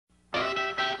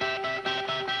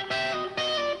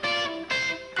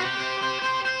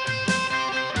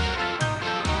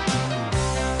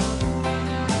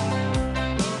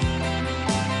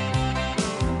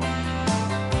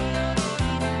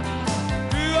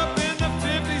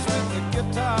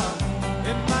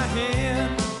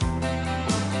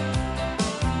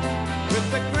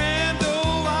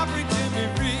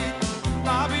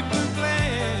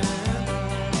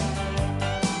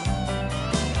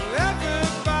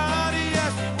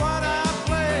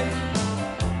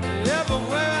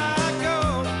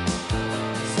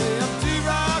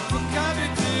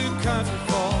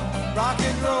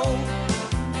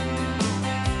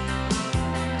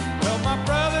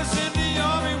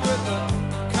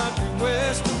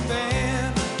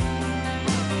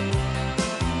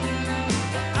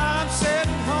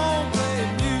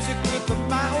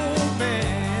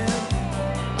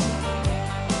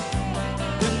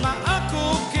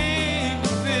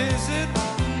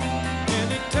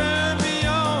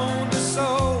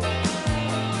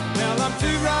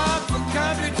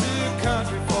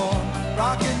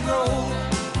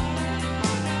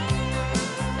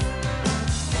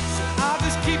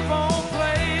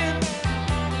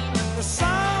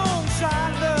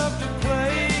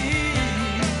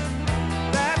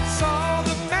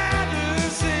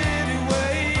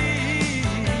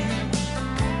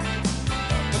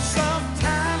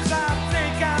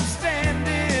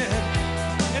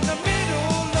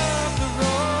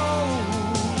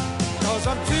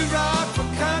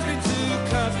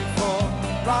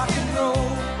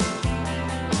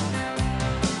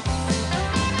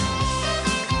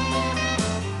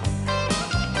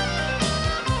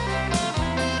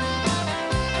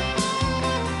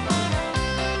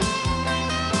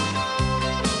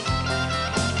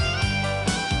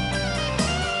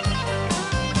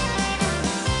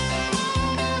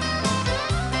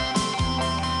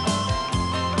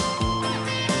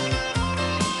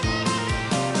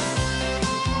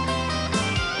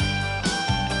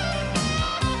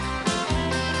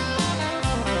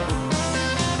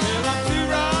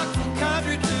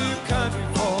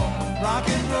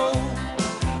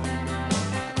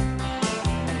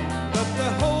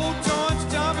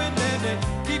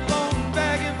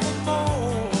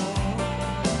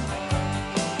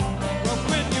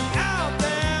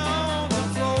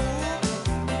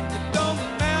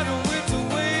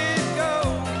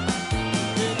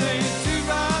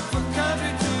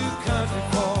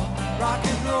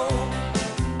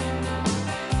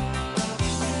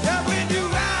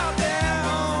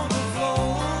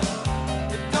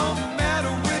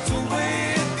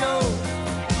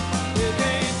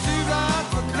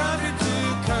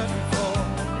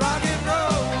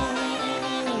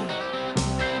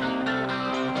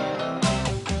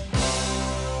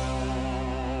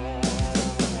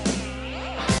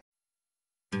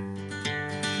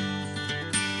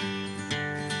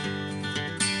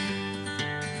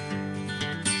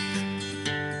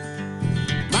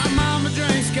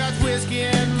whiskey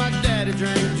and my daddy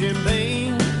drank Jim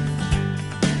Beam.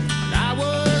 I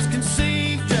was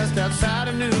conceived just outside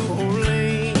of New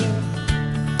Orleans.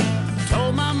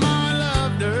 Told my mom I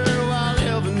loved her while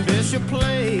Elvin Bishop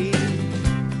played.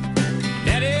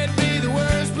 That it'd be the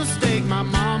worst mistake my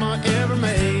mama ever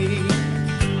made.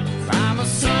 I'm a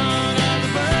son of a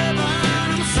bourbon,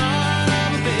 I'm a son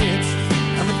of a bitch.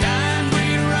 I'm a dying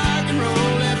breed of rock and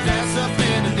roll, left ass up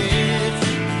in a ditch.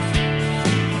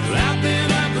 Well, I've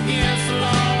been up against the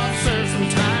law, I've served some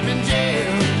time in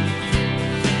jail.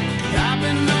 I've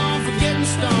been known for getting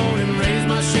stoned and raised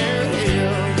my share of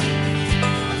hell.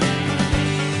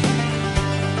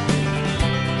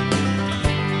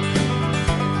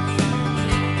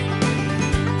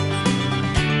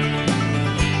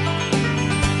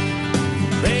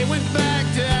 They went back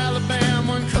to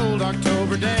Alabama one cold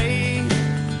October day.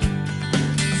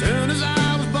 Soon as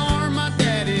I was born, my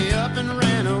daddy up and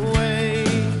ran away.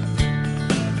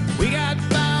 We got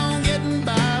by on getting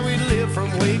by, we'd live from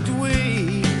week to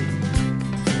week.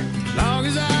 Long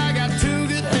as I got two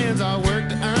good hands, I'll work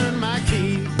to earn my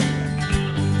keep.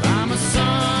 I'm a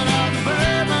son of a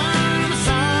bourbon, I'm a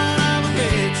son of a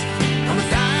bitch. I'm a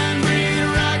dying breed of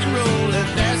rock and roll,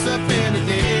 left ass up in a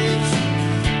ditch.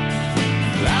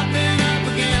 Well, I've been up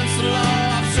against the law,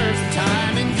 I've served some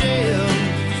time in jail.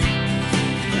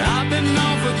 But I've been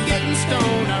known for getting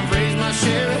stoned, I've raised my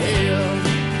share of hell.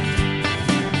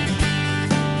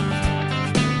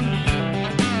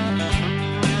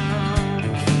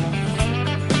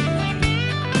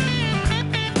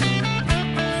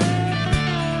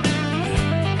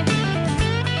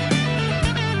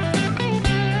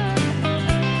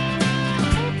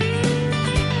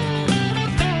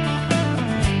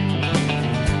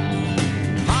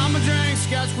 Mama drank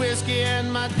Scotch whiskey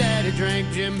and my daddy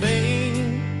drank Jim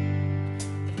Beam.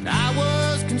 And I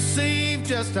was conceived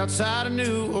just outside of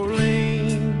New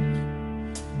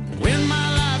Orleans. When my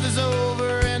life is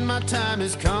over and my time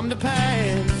has come to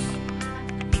pass,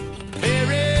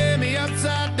 bury me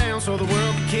upside down so the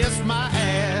world can kiss my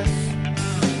ass.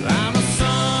 I'm a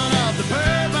son of the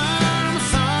bourbon, I'm a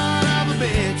son of a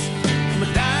bitch. I'm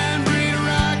a dying breed of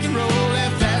rock and roll,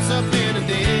 left ass up in a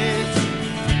ditch.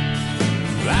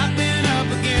 Well, I've been up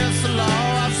against the law,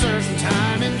 I've served some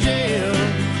time in jail.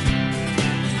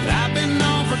 But I've been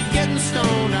known for getting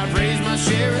stoned, I've raised my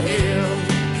share of hell.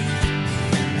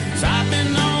 So I've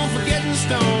been known for getting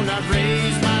stoned, I've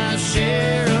raised my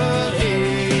share of hell.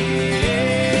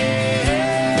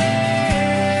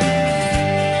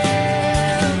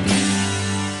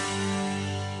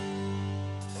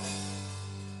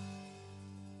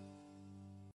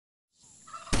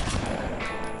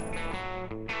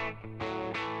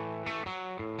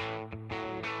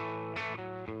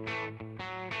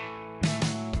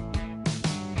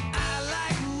 I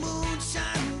like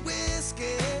moonshine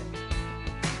whiskey.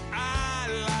 I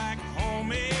like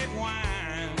homemade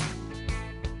wine.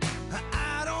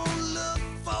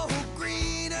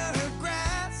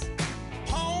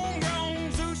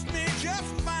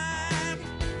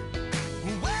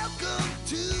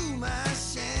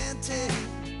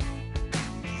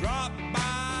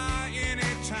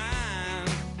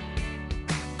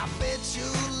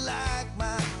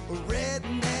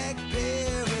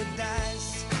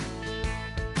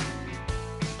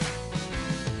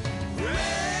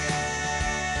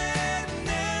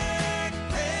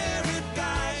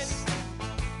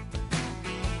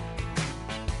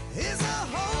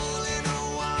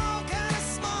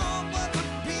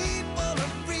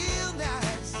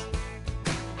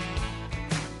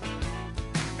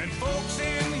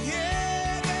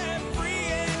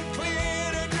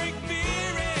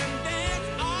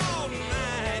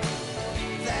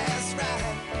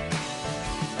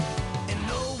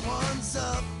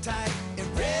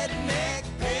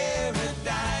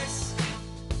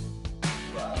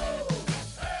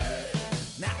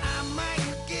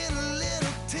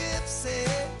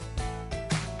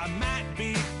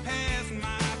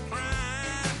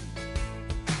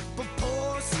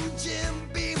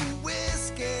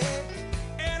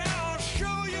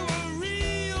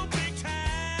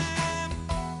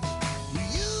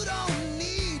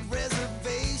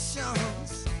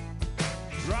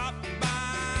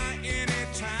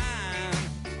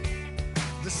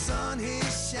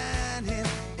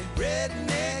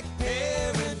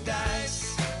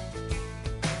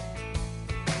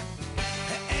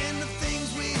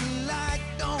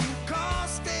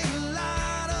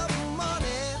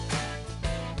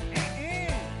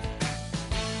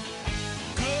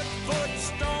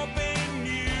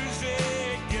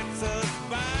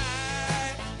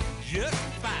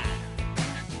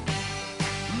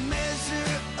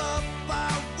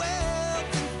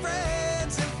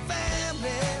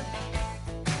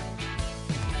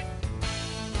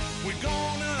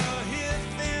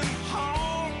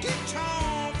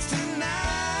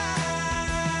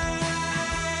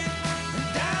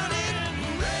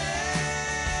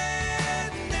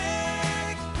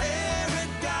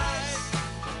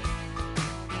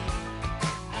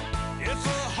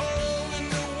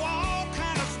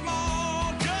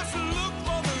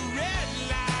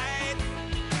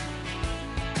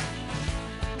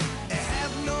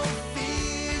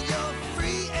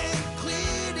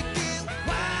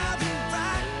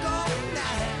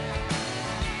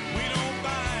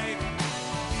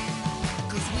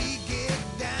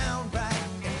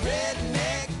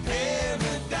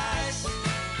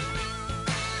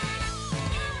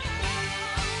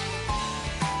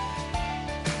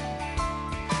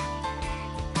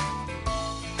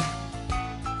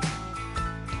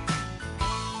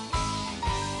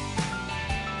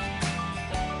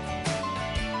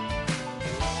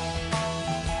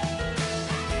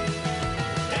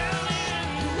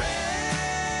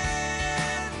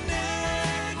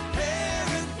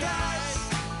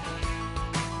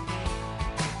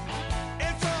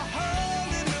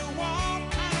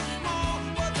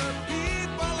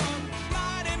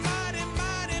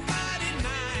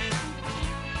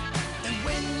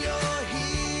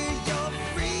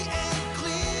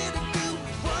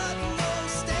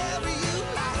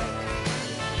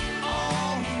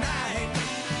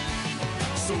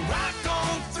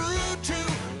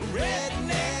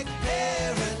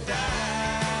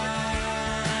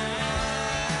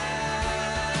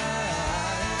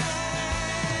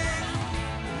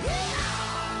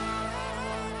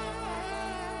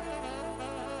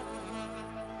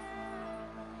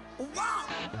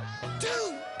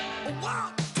 two,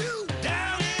 one, two.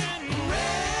 Down in redneck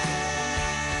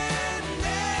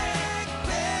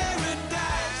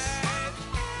paradise,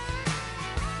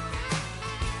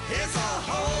 it's a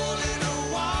hole in the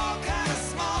wall, kind of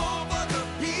small, but the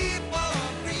people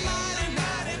are really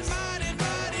mighty, mighty,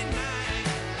 mighty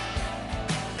nice.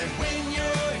 And when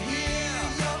you're here,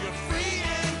 you're free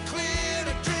and clear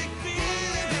to drink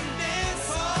beer and dance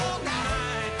all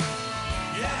night.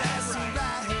 Yeah, that's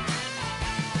right.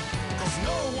 'Cause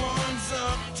no one's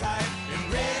uptight in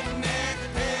redneck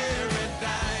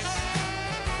paradise.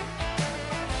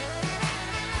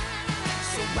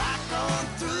 So rock on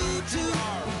through to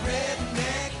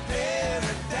redneck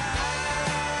paradise.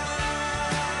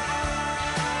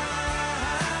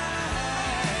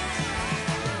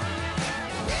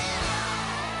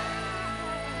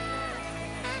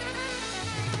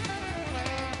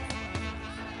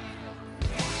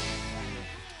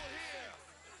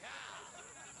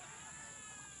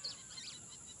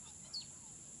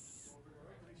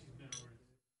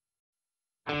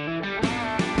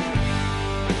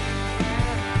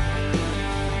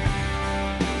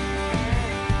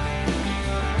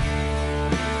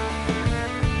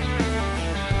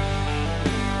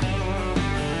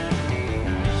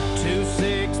 Two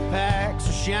 6-packs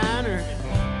of Shiner,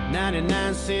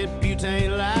 99-cent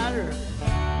butane lighter,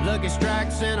 Lucky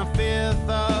Strikes and a fifth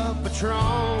of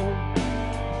Patron.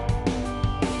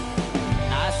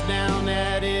 Ice down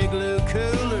that igloo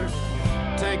cooler,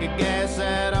 tank of gas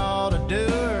that ought to do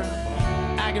her.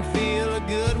 I can feel a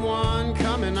good one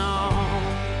coming on.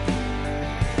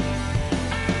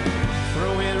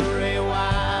 Throw in Ray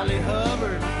Wiley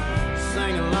Hubbard,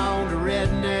 sing along to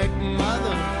Redneck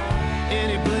Mother.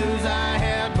 Any blues I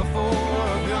had before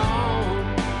are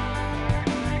gone.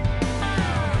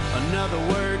 Another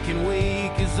working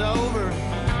week is over,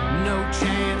 no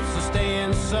chance of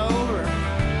staying sober.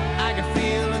 I can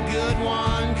feel a good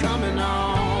one coming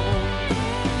on.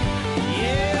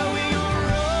 Yeah, we gonna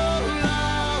roll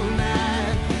all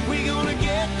night. We gonna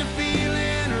get the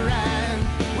feeling right.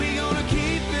 We gonna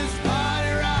keep this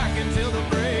party rocking till the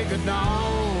break of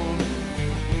dawn.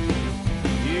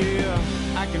 Yeah,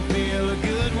 I can feel a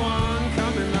good one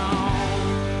coming on.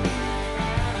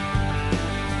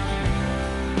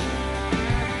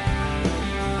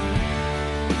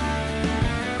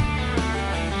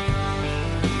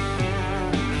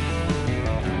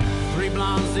 Three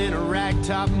blondes in a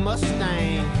ragtop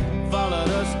Mustang followed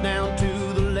us down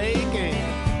to the lake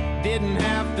and didn't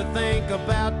have to think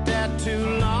about that too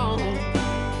long.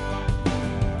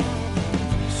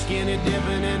 Skinny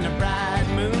dipping in the bright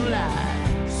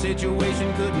moonlight,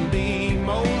 situation couldn't be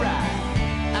more right.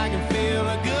 I can feel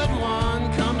a good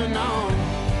one coming on.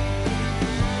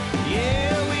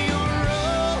 Yeah, we gonna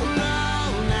roll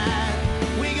all night.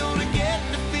 We gonna get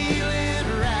the feeling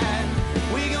right.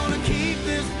 We gonna keep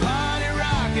this party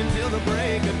rocking till the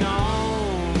break of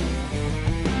dawn.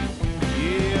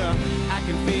 Yeah, I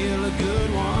can feel a good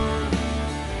one.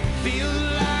 Feel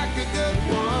like a good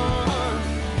one.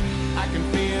 I can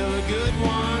feel a good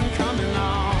one coming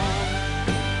on.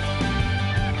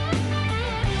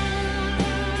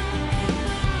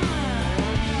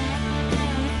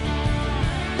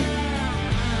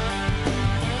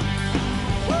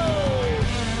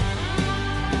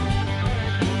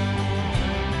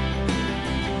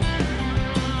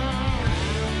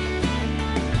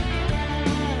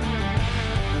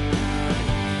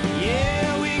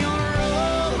 Yeah, we gonna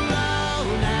roll all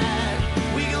night.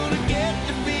 We gonna get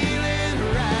the feeling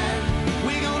right.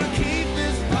 We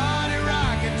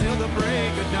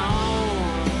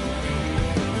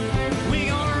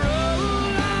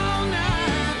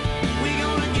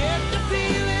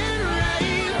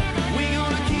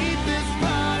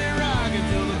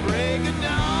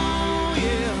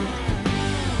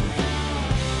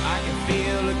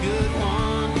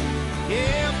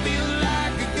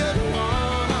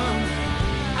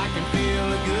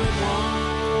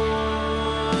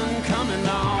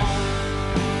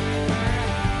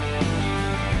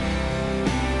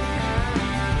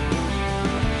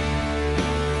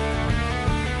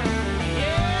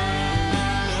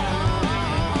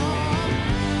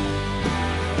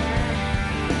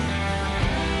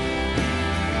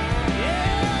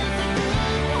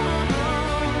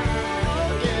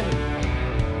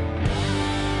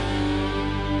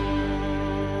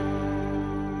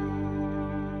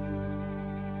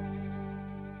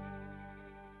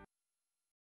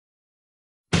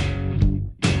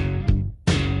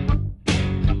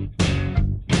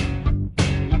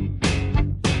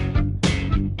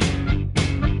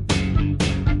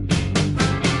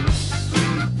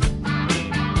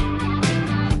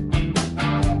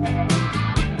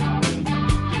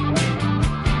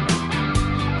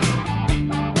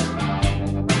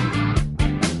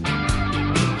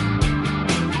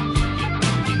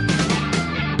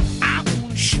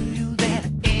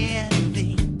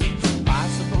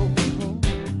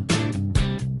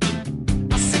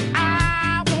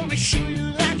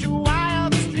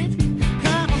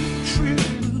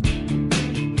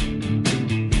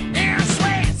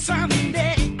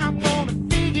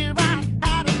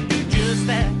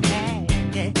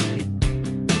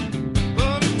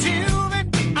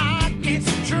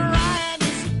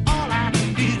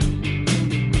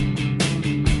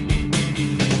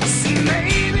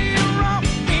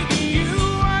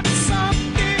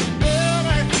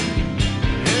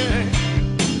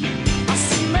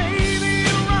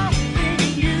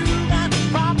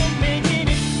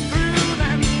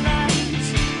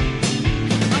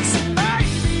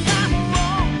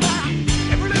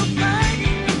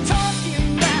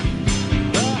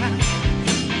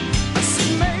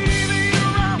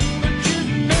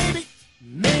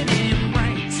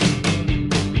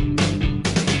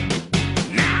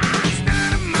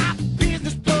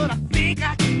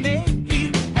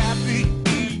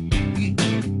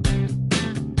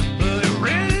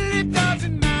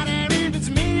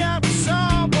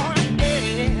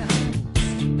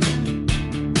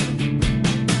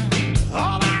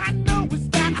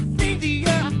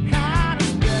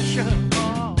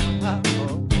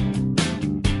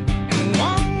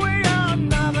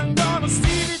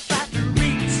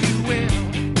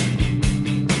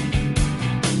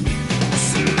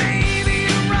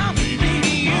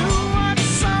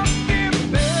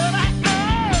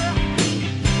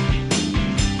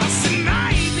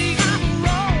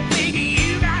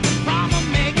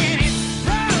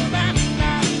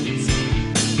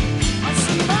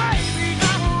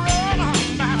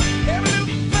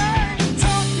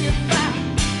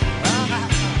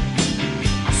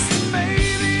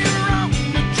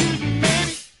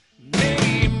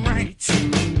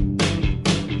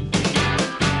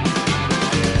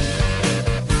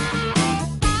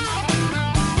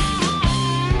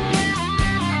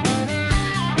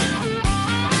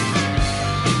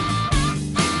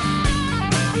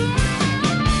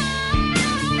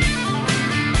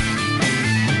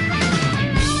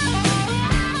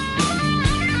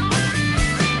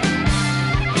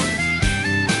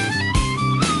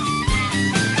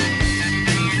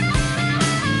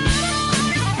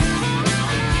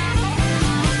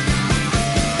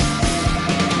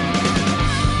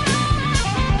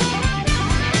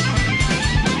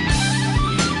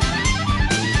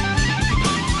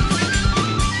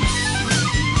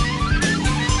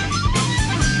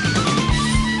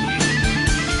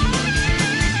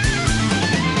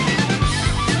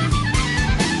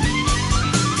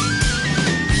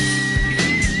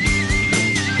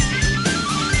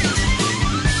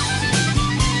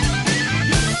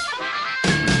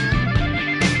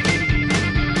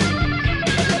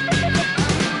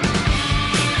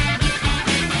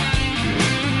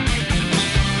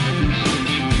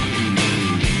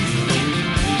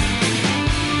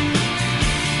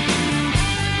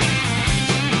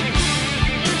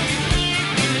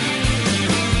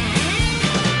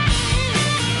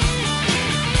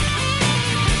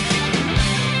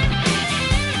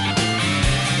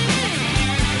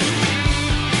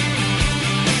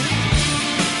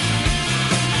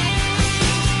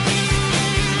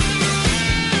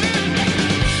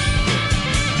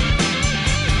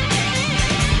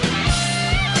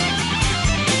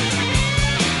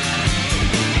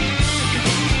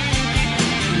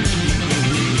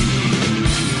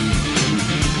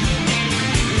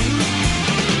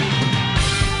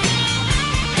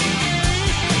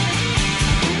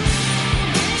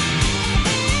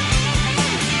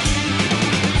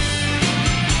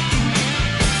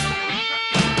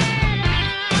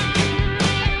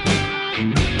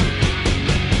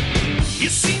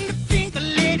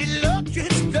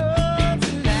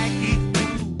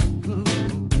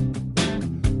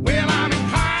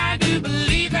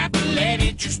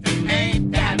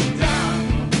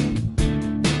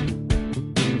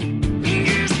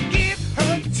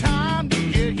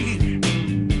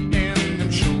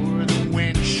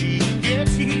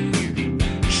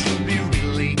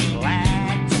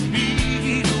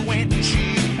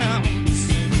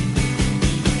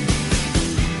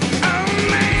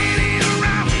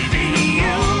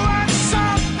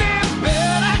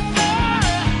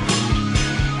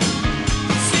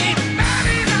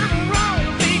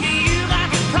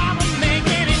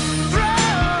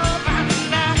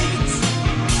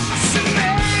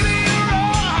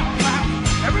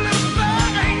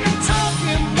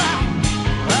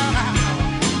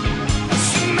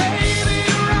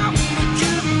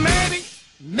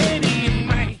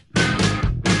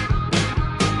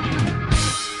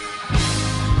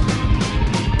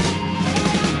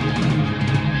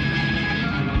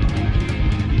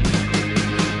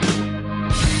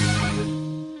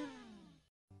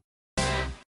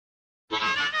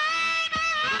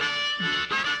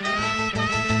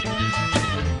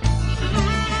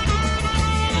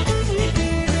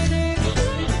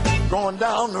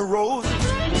down the road,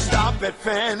 stop at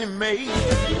Fannie Mae.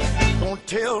 Don't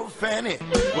tell Fannie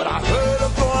what I heard a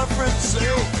boyfriend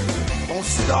say. Don't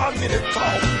start me to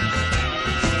talk,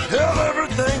 tell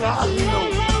everything I know.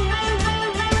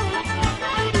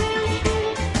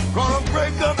 Gonna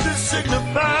break up this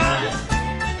signify,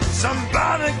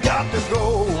 somebody got to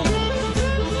go.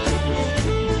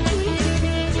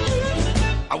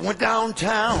 I went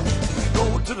downtown,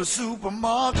 go to the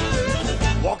supermarket.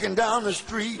 Walking down the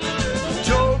street,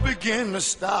 Joe began to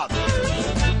stop.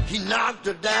 He knocked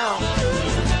her down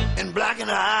and blackened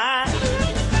her eye.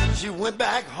 She went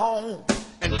back home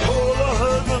and told her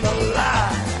husband a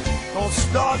lie. Don't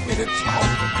start me to talk,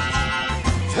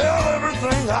 tell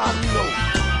everything I know.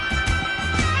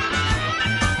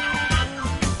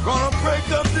 Gonna break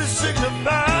up this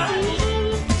signify,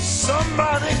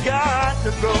 somebody got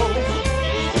to go.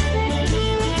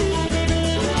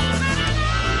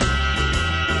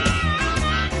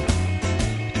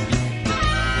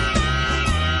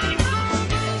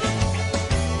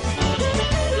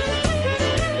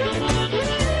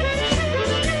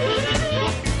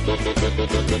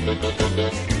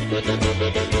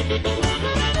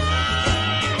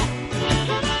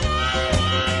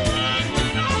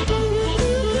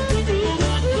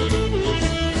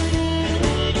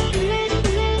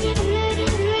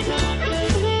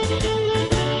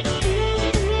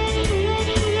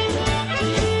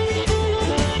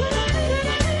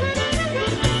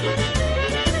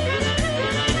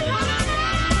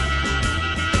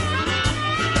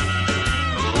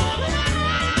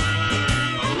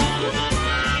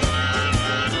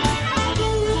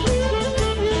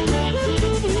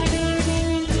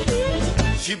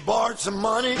 She borrowed some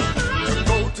money to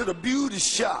go to the beauty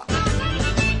shop.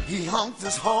 He honked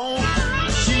his horn,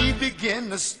 she began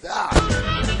to stop.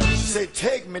 She said,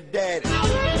 take me, daddy,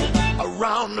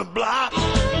 around the block.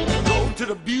 Go to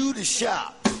the beauty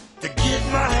shop to get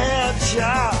my hair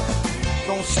chopped.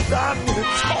 Don't stop me to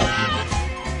talk,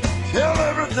 tell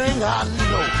everything I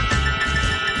know.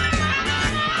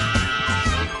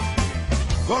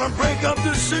 Gonna break up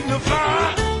this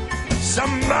signify,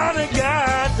 somebody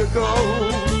got to go.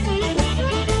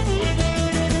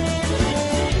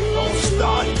 Don't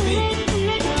start me,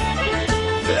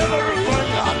 tell everything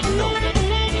I know.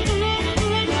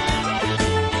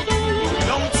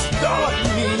 Don't start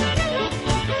me,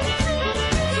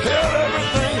 tell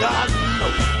everything I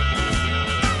know.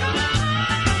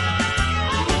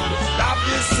 Stop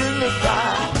this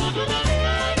signify,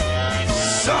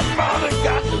 somebody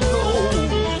got to go.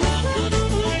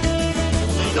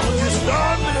 Don't you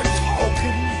start me to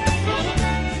talking,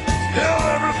 tell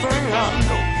everything I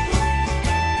know.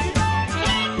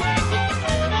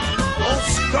 Don't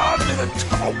start me to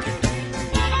talking,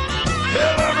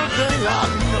 tell everything I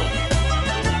know.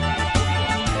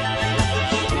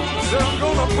 So I'm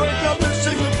gonna break up and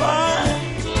signify,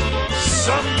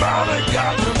 somebody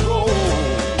got to go.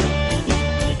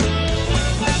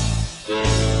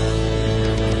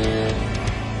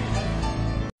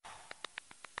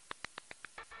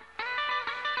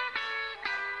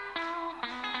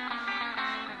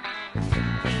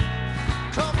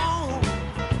 Come on,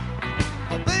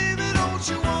 oh baby, don't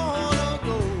you wanna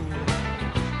go?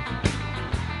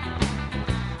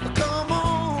 Come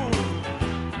on,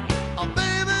 oh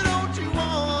baby, don't you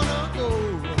wanna go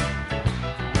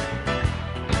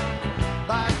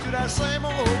back to that same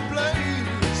old place?